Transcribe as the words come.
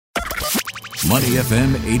Money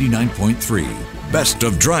FM 89.3. Best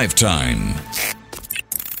of Drive Time.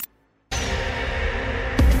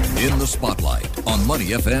 In the Spotlight on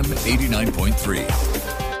Money FM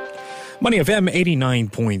 89.3. Money FM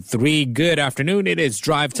 89.3. Good afternoon. It is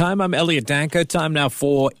drive time. I'm Elliot Danker. Time now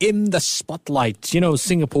for In the Spotlight. You know,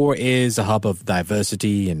 Singapore is a hub of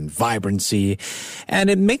diversity and vibrancy, and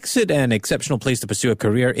it makes it an exceptional place to pursue a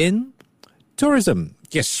career in tourism.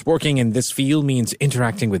 Yes, working in this field means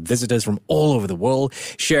interacting with visitors from all over the world,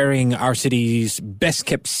 sharing our city's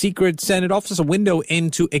best-kept secrets, and it offers a window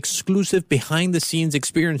into exclusive behind-the-scenes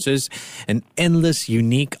experiences and endless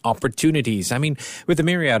unique opportunities. I mean, with the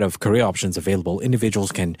myriad of career options available,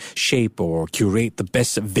 individuals can shape or curate the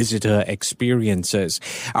best visitor experiences.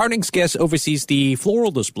 Our next guest oversees the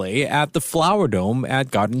floral display at the Flower Dome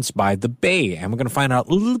at Gardens by the Bay, and we're going to find out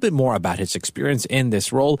a little bit more about his experience in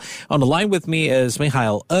this role. On the line with me is Mihail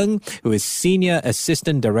Ng, who is Senior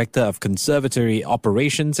Assistant Director of Conservatory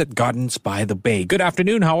Operations at Gardens by the Bay. Good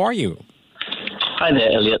afternoon. How are you? Hi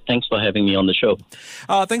there, Elliot. Thanks for having me on the show.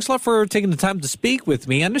 Thanks a lot for taking the time to speak with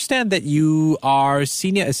me. I understand that you are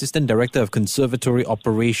Senior Assistant Director of Conservatory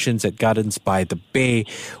Operations at Gardens by the Bay.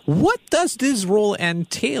 What does this role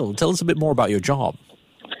entail? Tell us a bit more about your job.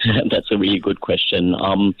 That's a really good question.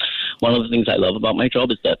 One of the things I love about my job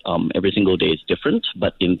is that every single day is different.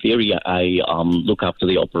 But in theory, I look after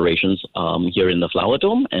the operations here in the Flower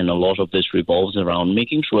Dome, and a lot of this revolves around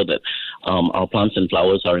making sure that our plants and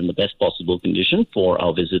flowers are in the best possible condition for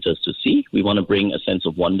our visitors to see. We want to bring a sense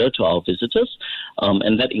of wonder to our visitors,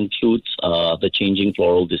 and that includes the changing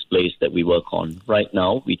floral displays that we work on. Right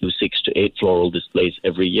now, we do 6 to 8 floral displays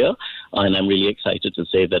every year, and I'm really excited to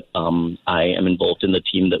say that I am involved in the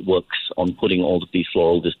team that works on putting all of these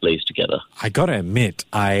floral displays together. I gotta admit,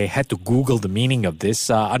 I had to Google the meaning of this.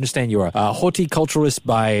 I understand you're a horticulturist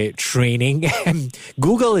by training, and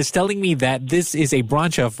Google is telling me that this is a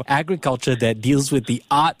branch of agriculture that deals with the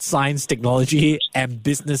art, science, technology, and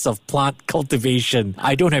business of plant cultivation.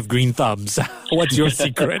 I don't have green thumbs. What's your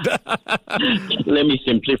secret? Let me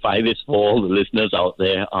simplify this for all the listeners out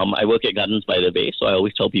there. I work at Gardens by the Bay, so I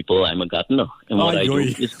always tell people I'm a gardener, and what I do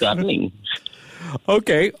is gardening.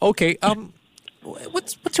 Okay.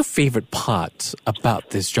 What's your favorite part about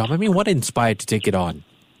this job? I mean, what inspired to take it on?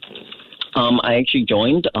 I actually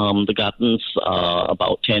joined the Gardens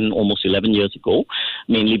about 10, almost 11 years ago,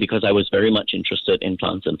 mainly because I was very much interested in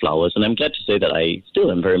plants and flowers. And I'm glad to say that I still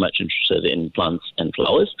am very much interested in plants and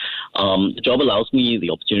flowers. The job allows me the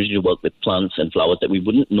opportunity to work with plants and flowers that we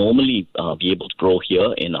wouldn't normally be able to grow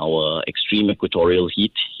here in our extreme equatorial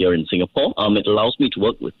heat here in Singapore. It allows me to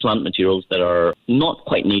work with plant materials that are not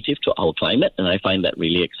quite native to our climate, and I find that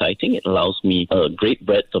really exciting. It allows me a great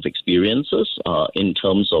breadth of experiences in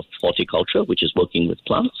terms of horticulture, which is working with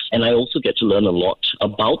plants. And I also get to learn a lot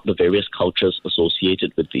about the various cultures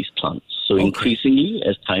associated with these plants. So increasingly,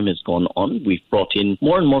 as time has gone on, we've brought in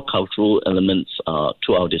more and more cultural elements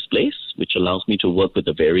to our displays, which allows me to work with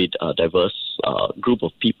a varied, diverse group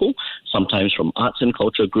of people, sometimes from arts and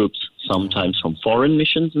culture groups, sometimes from foreign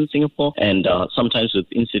missions in Singapore, and sometimes with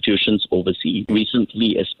institutions overseas.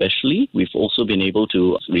 Recently, especially, we've also been able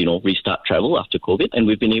to, restart travel after COVID, and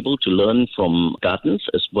we've been able to learn from gardens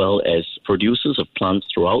as well as producers of plants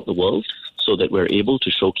throughout the world, so that we're able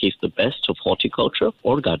to showcase the best of horticulture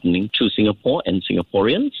or gardening to Singapore and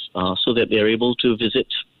Singaporeans, so that they're able to visit,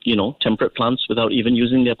 temperate plants without even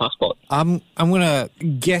using their passport. I'm going to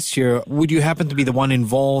guess here, would you happen to be the one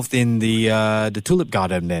involved in the tulip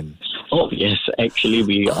garden then? Oh, yes. Actually,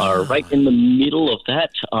 we are right in the middle of that.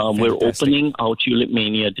 We're opening our Tulip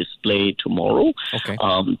Mania display tomorrow. Okay.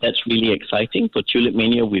 That's really exciting. For Tulip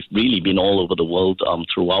Mania, we've really been all over the world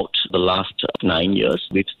throughout the last 9 years.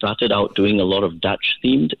 We've started out doing a lot of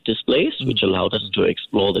Dutch-themed displays, which allowed us to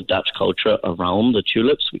explore the Dutch culture around the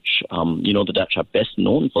tulips, which, the Dutch are best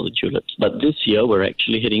known for the tulips. But this year, we're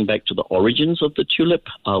actually heading back to the origins of the tulip.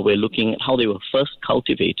 We're looking at how they were first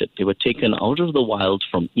cultivated. They were taken out of the wild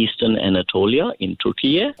from eastern Anatolia in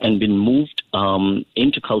Turkey and been moved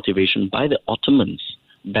into cultivation by the Ottomans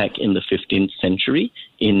back in the 15th century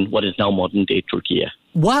in what is now modern-day Turkey.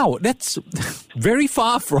 Wow, that's very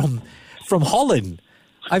far from Holland.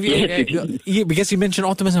 I mean, because you mentioned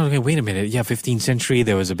Ottomans, I'm like, wait a minute. Yeah, 15th century,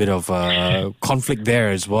 there was a bit of conflict there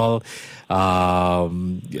as well.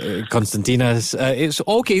 Constantinas. It's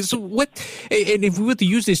okay. So what? And if we were to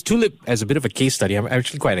use this tulip as a bit of a case study, I'm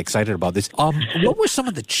actually quite excited about this. What were some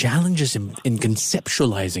of the challenges in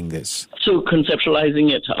conceptualizing this? So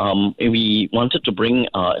conceptualizing it, we wanted to bring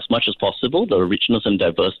as much as possible the richness and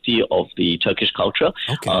diversity of the Turkish culture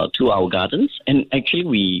to our gardens. And actually,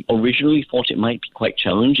 we originally thought it might be quite challenging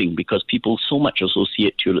challenging because people so much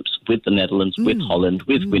associate tulips with the Netherlands, with Holland,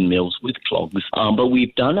 with windmills, with clogs. But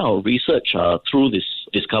we've done our research through this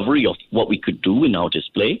discovery of what we could do in our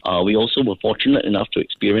display. We also were fortunate enough to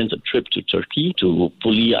experience a trip to Turkey to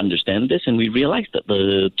fully understand this, and we realized that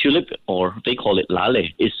the tulip, or they call it lale,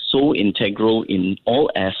 is so integral in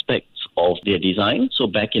all aspects of their design. So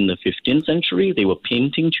back in the 15th century, they were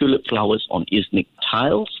painting tulip flowers on Iznik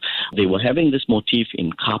tiles. They were having this motif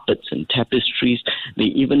in carpets and tapestries. They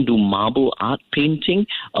even do marble art painting.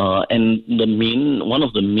 And one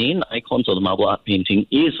of the main icons of the marble art painting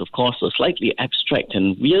is, of course, a slightly abstract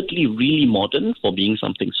and weirdly really modern, for being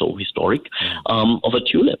something so historic, of a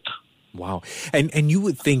tulip. Wow. And you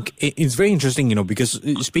would think, it's very interesting, because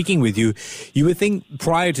speaking with you, you would think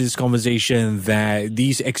prior to this conversation that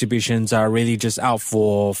these exhibitions are really just out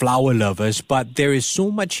for flower lovers, but there is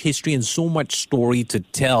so much history and so much story to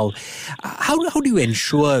tell. How do you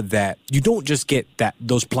ensure that you don't just get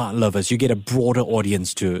those plant lovers, you get a broader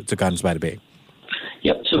audience to Gardens by the Bay?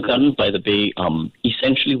 Yep, so Gardens by the Bay,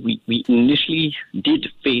 essentially we initially did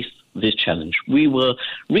face this challenge. We were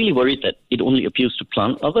really worried that it only appeals to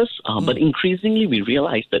plant lovers, but increasingly we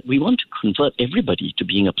realized that we want to convert everybody to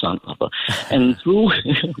being a plant lover. And through,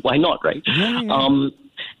 why not, right? Yeah.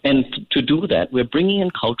 And to do that, we're bringing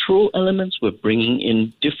in cultural elements, we're bringing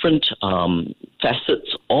in different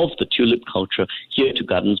facets of the tulip culture here to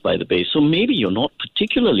Gardens by the Bay. So maybe you're not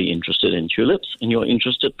particularly interested in tulips, and you're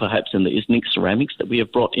interested perhaps in the Iznik ceramics that we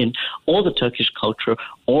have brought in, or the Turkish culture,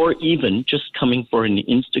 or even just coming for an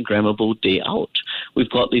Instagrammable day out. We've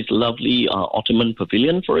got this lovely Ottoman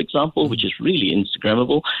pavilion, for example, which is really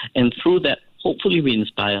Instagrammable, and through that, hopefully we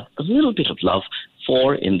inspire a little bit of love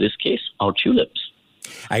for, in this case, our tulips.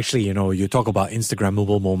 Actually, you talk about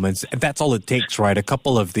Instagrammable moments, and that's all it takes, right? A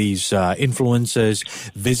couple of these influencers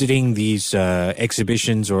visiting these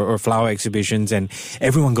exhibitions or flower exhibitions, and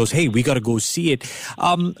everyone goes, hey, we got to go see it.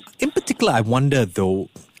 In particular, I wonder, though,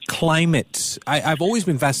 climate. I've always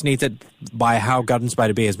been fascinated by how Gardens by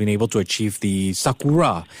the Bay has been able to achieve the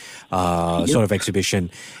Sakura sort of exhibition.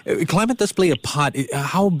 Climate does play a part.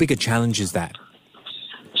 How big a challenge is that?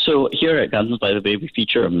 So here at Gardens by the Bay, we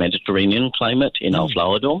feature a Mediterranean climate in our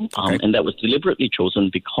flower dome, and that was deliberately chosen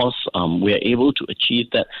because we are able to achieve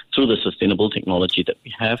that through the sustainable technology that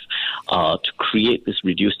we have to create this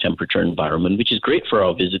reduced temperature environment, which is great for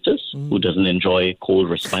our visitors who doesn't enjoy cold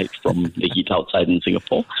respite from the heat outside in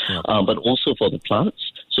Singapore, but also for the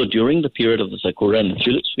plants. So during the period of the sakura and the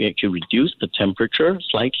tulips, we actually reduce the temperature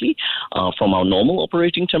slightly from our normal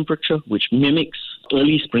operating temperature, which mimics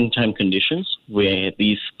early springtime conditions where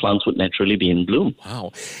these plants would naturally be in bloom.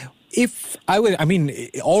 Wow.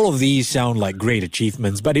 All of these sound like great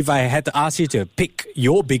achievements, but if I had to ask you to pick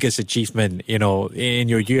your biggest achievement, in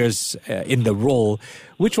your years in the role,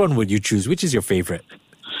 which one would you choose? Which is your favorite?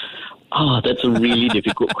 That's a really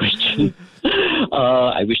difficult question.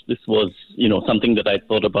 I wish this was, something that I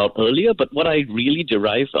thought about earlier, but what I really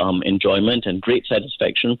derive enjoyment and great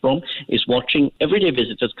satisfaction from is watching everyday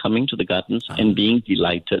visitors coming to the gardens and being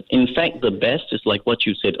delighted. In fact, the best is like what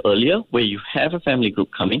you said earlier, where you have a family group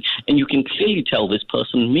coming and you can clearly tell this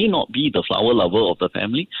person may not be the flower lover of the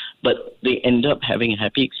family, but they end up having a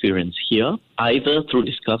happy experience here, either through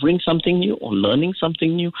discovering something new or learning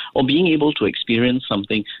something new or being able to experience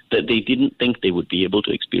something that they didn't think they would be able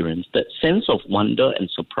to experience. That sense of wonder and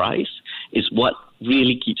surprise is what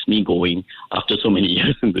really keeps me going after so many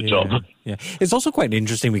years in the job. Yeah, it's also quite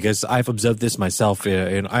interesting because I've observed this myself,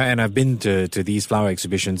 and I've been to these flower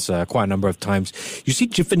exhibitions quite a number of times. You see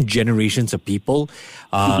different generations of people,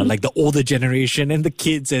 like the older generation and the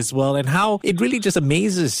kids as well, and how it really just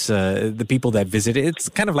amazes the people that visit. It's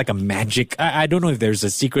kind of like a magic. I don't know if there's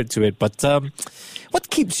a secret to it, but what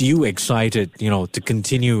keeps you excited, to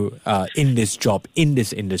continue in this job, in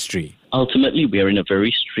this industry? Ultimately, we are in a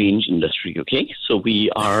very strange industry, okay? So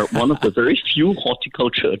we are one of the very few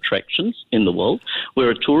horticulture attractions in the world.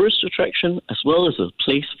 We're a tourist attraction as well as a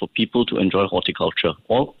place for people to enjoy horticulture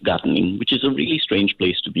or gardening, which is a really strange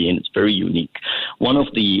place to be in. It's very unique. One of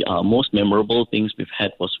the most memorable things we've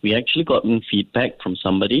had was we actually got feedback from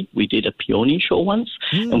somebody. We did a peony show once,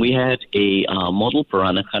 and we had a model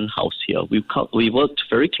Peranakan house here. We worked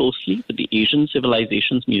very closely with the Asian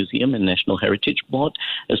Civilizations Museum and National Heritage Board,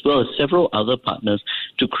 as well as several other partners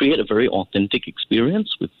to create a very authentic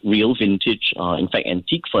experience with real vintage, in fact,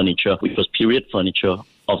 antique furniture, which was period furniture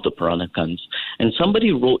of the Peranakans. And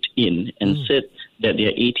somebody wrote in and said that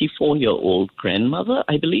their 84-year-old grandmother,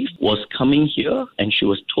 I believe, was coming here and she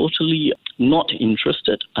was totally not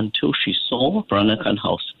interested until she saw Peranakan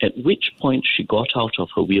house, at which point she got out of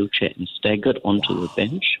her wheelchair and staggered onto the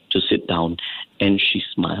bench to sit down. and she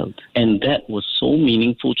smiled. And that was so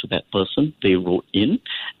meaningful to that person. They wrote in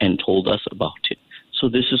and told us about it. So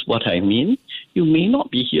this is what I mean. You may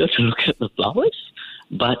not be here to look at the flowers,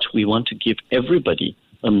 but we want to give everybody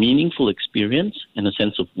a meaningful experience and a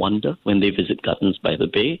sense of wonder when they visit Gardens by the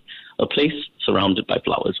Bay, a place surrounded by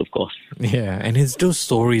flowers, of course. Yeah, and it's those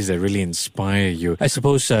stories that really inspire you. I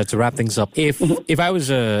suppose to wrap things up, if I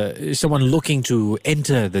was someone looking to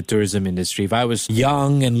enter the tourism industry, if I was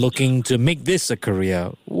young and looking to make this a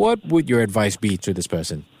career, what would your advice be to this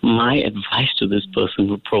person? My advice to this person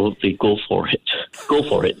would probably go for it. Go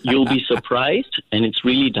for it. You'll be surprised, and it's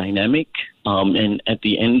really dynamic. And at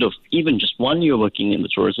the end of even just 1 year working in the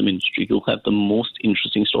tourism industry, you'll have the most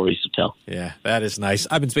interesting stories to tell. Yeah, that is nice.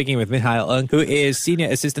 I've been speaking with Mikhail Ng, who is Senior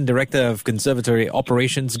Assistant Director of Conservatory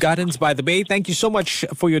Operations, Gardens by the Bay. Thank you so much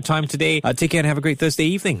for your time today. Take care and have a great Thursday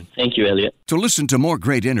evening. Thank you, Elliot. To listen to more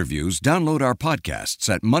great interviews, download our podcasts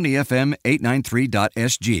at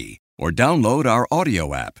moneyfm893.sg or download our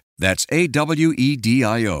audio app. That's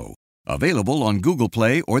AWEDIO. Available on Google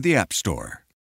Play or the App Store.